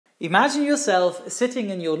Imagine yourself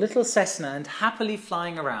sitting in your little Cessna and happily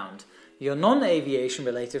flying around. Your non-aviation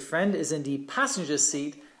related friend is in the passenger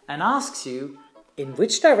seat and asks you, in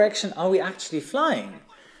which direction are we actually flying?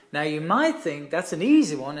 Now you might think that's an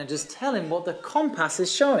easy one and just tell him what the compass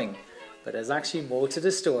is showing, but there's actually more to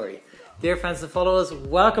the story. Dear friends and followers,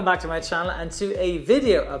 welcome back to my channel and to a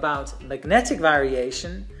video about magnetic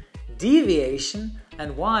variation, deviation,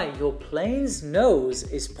 and why your plane's nose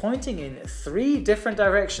is pointing in 3 different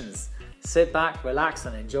directions. Sit back, relax,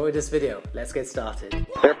 and enjoy this video. Let's get started.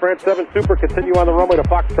 Air France 7 Super, continue on the runway to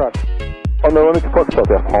Foxtrot. On the runway to Foxtrot,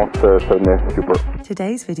 Air France 7 Super.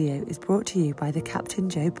 Today's video is brought to you by the Captain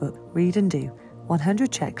Joe book, Read and Do, 100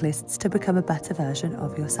 checklists to become a better version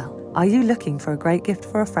of yourself. Are you looking for a great gift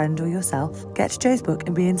for a friend or yourself? Get Joe's book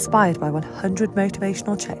and be inspired by 100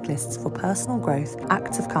 motivational checklists for personal growth,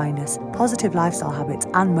 acts of kindness, positive lifestyle habits,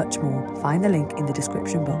 and much more. Find the link in the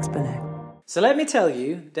description box below. So let me tell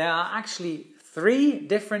you, there are actually 3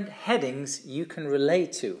 different headings you can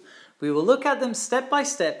relate to. We will look at them step by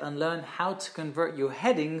step and learn how to convert your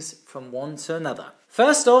headings from one to another.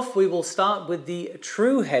 First off, we will start with the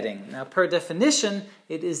true heading. Now, per definition,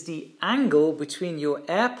 it is the angle between your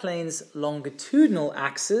airplane's longitudinal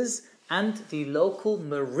axis and the local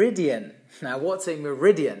meridian. Now, what's a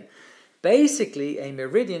meridian? Basically, a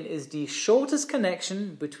meridian is the shortest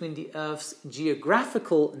connection between the Earth's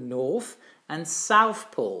geographical north and south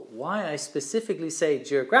pole. Why I specifically say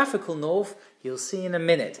geographical north, you'll see in a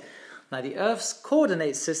minute. Now, the Earth's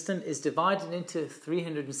coordinate system is divided into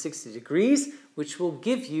 360 degrees, which will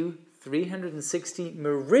give you 360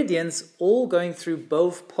 meridians all going through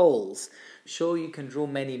both poles. Sure, you can draw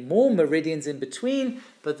many more meridians in between,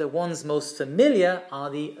 but the ones most familiar are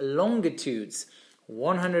the longitudes,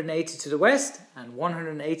 180 to the west and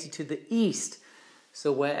 180 to the east.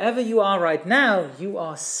 So wherever you are right now, you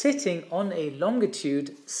are sitting on a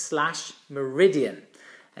longitude/meridian.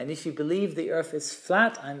 And if you believe the Earth is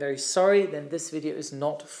flat, I'm very sorry, then this video is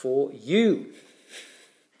not for you.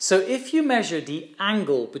 So if you measure the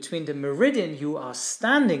angle between the meridian you are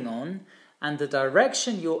standing on and the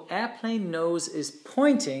direction your airplane nose is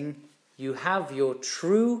pointing, you have your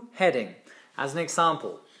true heading. As an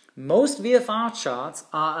example, most VFR charts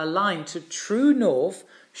are aligned to true north,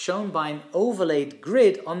 shown by an overlaid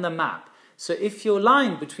grid on the map. So if your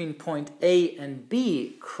line between point A and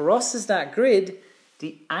B crosses that grid,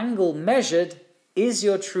 the angle measured is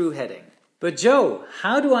your true heading. But Joe,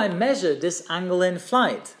 how do I measure this angle in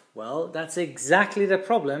flight? Well, that's exactly the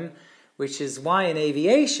problem, which is why in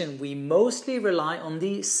aviation we mostly rely on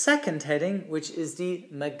the second heading, which is the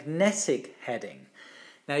magnetic heading.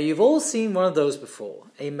 Now, you've all seen one of those before,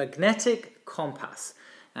 a magnetic compass.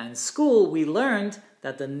 And in school we learned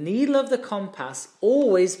that the needle of the compass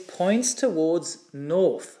always points towards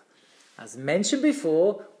north. As mentioned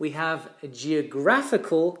before, we have a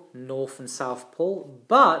geographical north and south pole,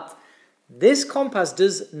 but this compass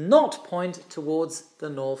does not point towards the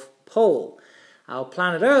North Pole. Our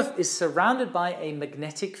planet Earth is surrounded by a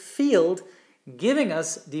magnetic field, giving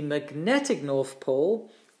us the magnetic North Pole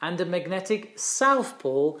and the magnetic South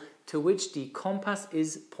Pole to which the compass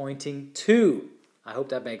is pointing to. I hope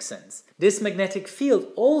that makes sense. This magnetic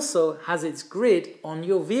field also has its grid on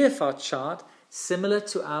your VFR chart, similar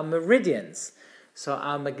to our meridians. So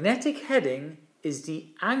our magnetic heading is the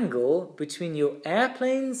angle between your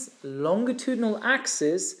airplane's longitudinal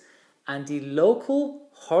axis and the local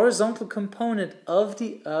horizontal component of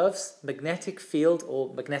the Earth's magnetic field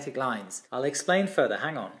or magnetic lines. I'll explain further,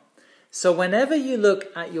 hang on. So whenever you look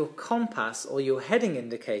at your compass or your heading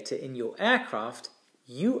indicator in your aircraft,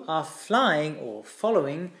 you are flying or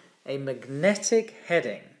following a magnetic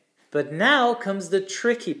heading. But now comes the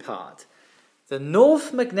tricky part. The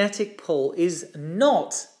North Magnetic Pole is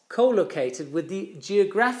not co-located with the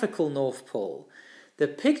geographical North Pole. The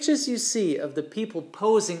pictures you see of the people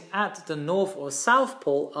posing at the North or South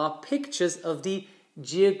Pole are pictures of the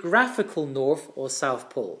geographical North or South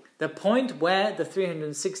Pole, the point where the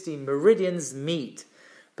 360 meridians meet.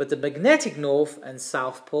 But the magnetic North and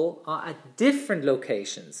South Pole are at different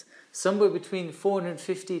locations, somewhere between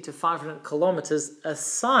 450 to 500 kilometers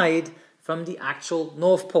aside from the actual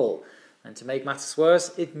North Pole. And to make matters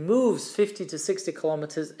worse, it moves 50 to 60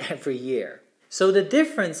 kilometers every year. So the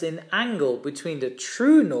difference in angle between the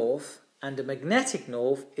true north and the magnetic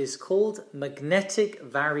north is called magnetic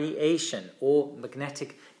variation or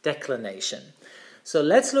magnetic declination. So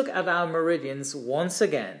let's look at our meridians once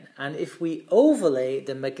again. And if we overlay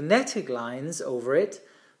the magnetic lines over it,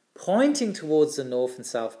 pointing towards the North and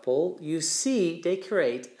South Pole, you see they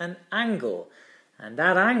create an angle. And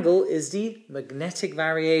that angle is the magnetic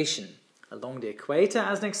variation. Along the equator,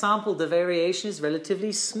 as an example, the variation is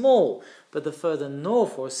relatively small, but the further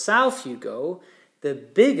north or south you go, the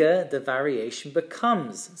bigger the variation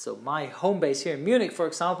becomes. So my home base here in Munich, for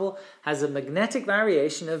example, has a magnetic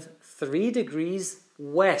variation of 3 degrees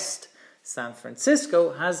west. San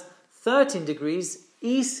Francisco has 13 degrees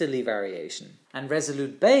easterly variation. And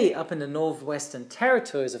Resolute Bay up in the northwestern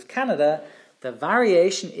territories of Canada, the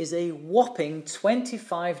variation is a whopping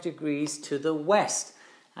 25 degrees to the west.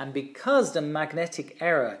 And because the magnetic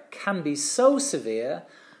error can be so severe,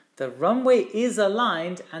 the runway is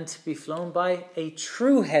aligned and to be flown by a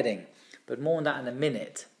true heading, but more on that in a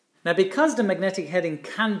minute. Now, because the magnetic heading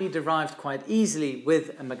can be derived quite easily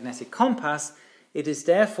with a magnetic compass, it is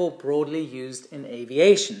therefore broadly used in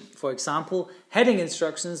aviation. For example, heading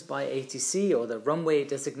instructions by ATC or the runway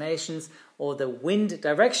designations or the wind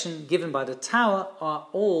direction given by the tower are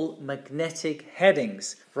all magnetic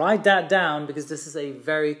headings. Write that down because this is a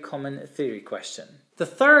very common theory question. The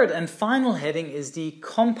third and final heading is the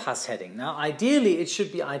compass heading. Now, ideally, it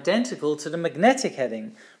should be identical to the magnetic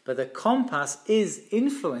heading, but the compass is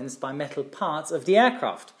influenced by metal parts of the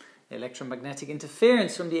aircraft, electromagnetic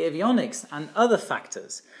interference from the avionics, and other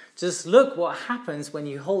factors. Just look what happens when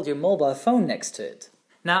you hold your mobile phone next to it.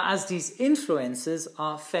 Now, as these influences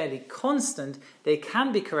are fairly constant, they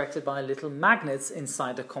can be corrected by little magnets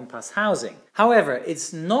inside the compass housing. However,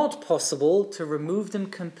 it's not possible to remove them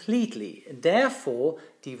completely. Therefore,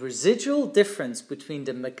 the residual difference between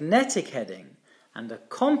the magnetic heading and the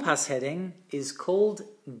compass heading is called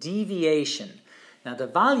deviation. Now, the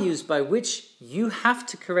values by which you have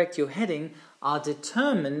to correct your heading are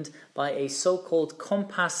determined by a so-called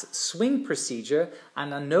compass swing procedure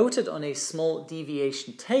and are noted on a small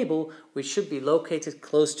deviation table which should be located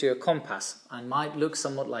close to your compass and might look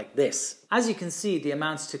somewhat like this. As you can see, the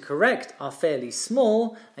amounts to correct are fairly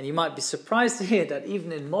small, and you might be surprised to hear that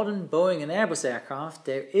even in modern Boeing and Airbus aircraft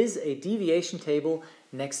there is a deviation table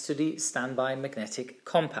next to the standby magnetic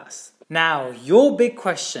compass. Now, your big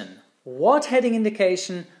question: what heading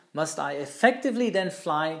indication must I effectively then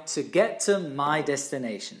fly to get to my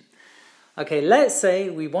destination? Okay, let's say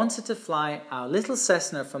we wanted to fly our little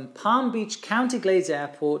Cessna from Palm Beach County Glades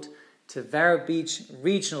Airport to Vero Beach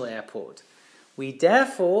Regional Airport. We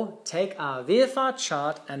therefore take our VFR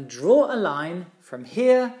chart and draw a line from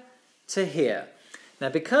here to here. Now,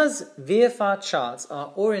 because VFR charts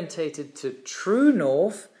are orientated to true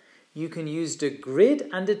north, you can use the grid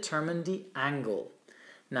and determine the angle.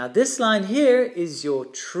 Now, this line here is your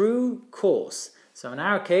true course. So in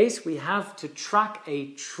our case, we have to track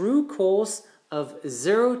a true course of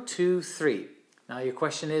 023. Now, your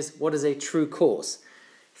question is, what is a true course?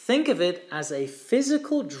 Think of it as a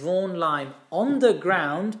physical drawn line on the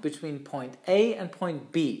ground between point A and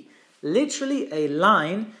point B. Literally a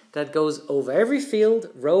line that goes over every field,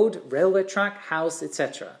 road, railway track, house,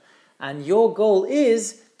 etc. And your goal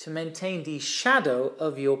is to maintain the shadow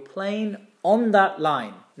of your plane on that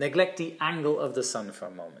line. Neglect the angle of the sun for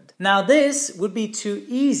a moment. Now, this would be too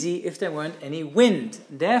easy if there weren't any wind.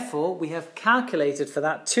 Therefore, we have calculated for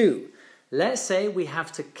that too. Let's say we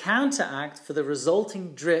have to counteract for the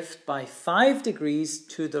resulting drift by 5 degrees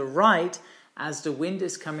to the right as the wind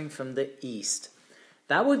is coming from the east.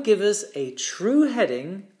 That would give us a true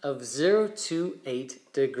heading of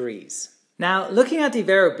 028 degrees. Now, looking at the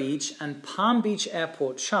Vero Beach and Palm Beach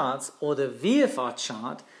Airport charts, or the VFR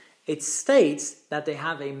chart, it states that they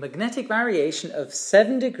have a magnetic variation of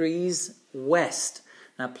 7 degrees west.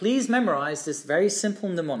 Now, please memorize this very simple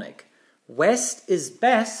mnemonic. West is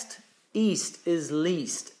best, east is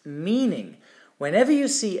least, meaning whenever you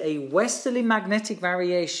see a westerly magnetic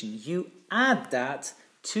variation, you add that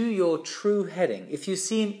to your true heading. If you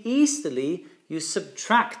see an easterly, you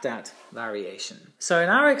subtract that variation. So in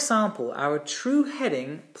our example, our true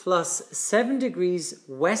heading plus 7 degrees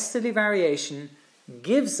westerly variation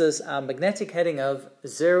gives us our magnetic heading of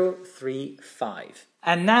 035.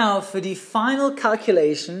 And now for the final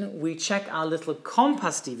calculation, we check our little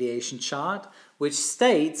compass deviation chart, which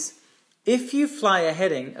states if you fly a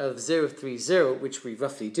heading of 030, which we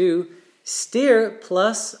roughly do, steer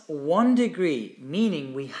plus 1 degree,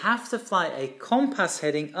 meaning we have to fly a compass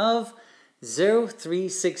heading of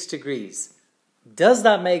 036 degrees. Does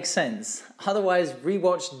that make sense? Otherwise,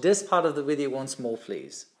 rewatch this part of the video once more,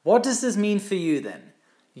 please. What does this mean for you then?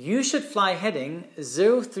 You should fly heading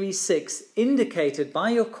 036 indicated by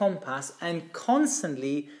your compass and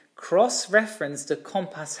constantly cross-reference the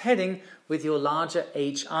compass heading with your larger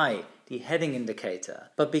HI, the heading indicator.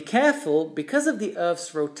 But be careful, because of the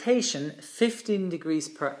Earth's rotation 15 degrees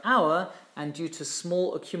per hour and due to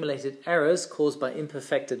small accumulated errors caused by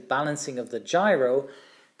imperfected balancing of the gyro,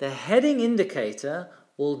 the heading indicator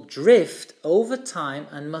will drift over time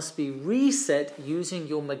and must be reset using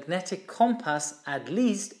your magnetic compass at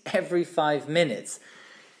least every 5 minutes.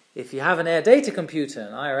 If you have an air data computer,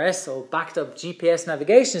 an IRS, or backed up GPS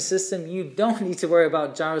navigation system, you don't need to worry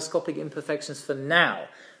about gyroscopic imperfections for now.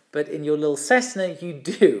 But in your little Cessna, you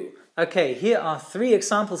do. Okay, here are 3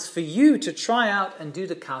 examples for you to try out and do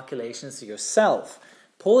the calculations yourself.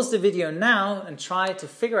 Pause the video now and try to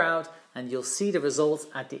figure out, and you'll see the results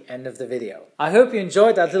at the end of the video. I hope you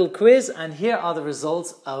enjoyed that little quiz, and here are the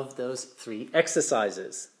results of those 3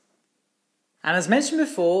 exercises. And as mentioned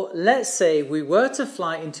before, let's say we were to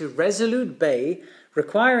fly into Resolute Bay,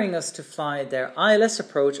 requiring us to fly their ILS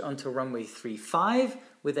approach onto runway 35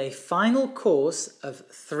 with a final course of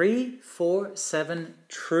 347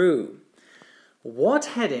 true. What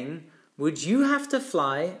heading would you have to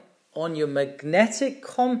fly on your magnetic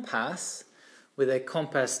compass with a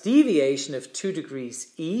compass deviation of 2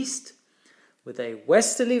 degrees east, with a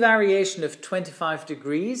westerly variation of 25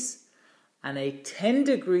 degrees, and a 10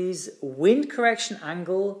 degrees wind correction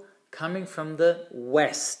angle coming from the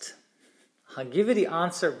west? I'll give you the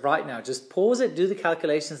answer right now. Just pause it, do the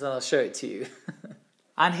calculations, and I'll show it to you.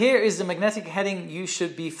 And here is the magnetic heading you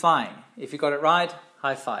should be flying. If you got it right,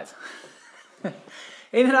 high five.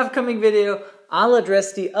 In an upcoming video, I'll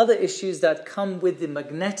address the other issues that come with the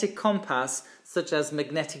magnetic compass, such as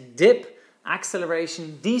magnetic dip,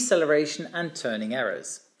 acceleration, deceleration, and turning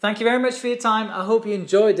errors. Thank you very much for your time. I hope you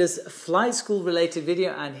enjoyed this flight school related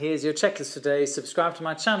video, and here's your checklist for today. Subscribe to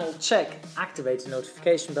my channel, check. Activate the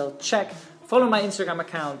notification bell, check. Follow my Instagram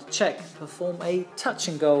account, check. Perform a touch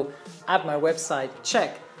and go at my website,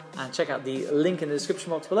 check. And check out the link in the description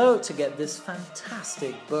box below to get this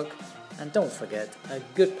fantastic book. And don't forget, a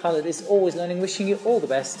good pilot is always learning. Wishing you all the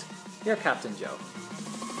best. Your Captain Joe.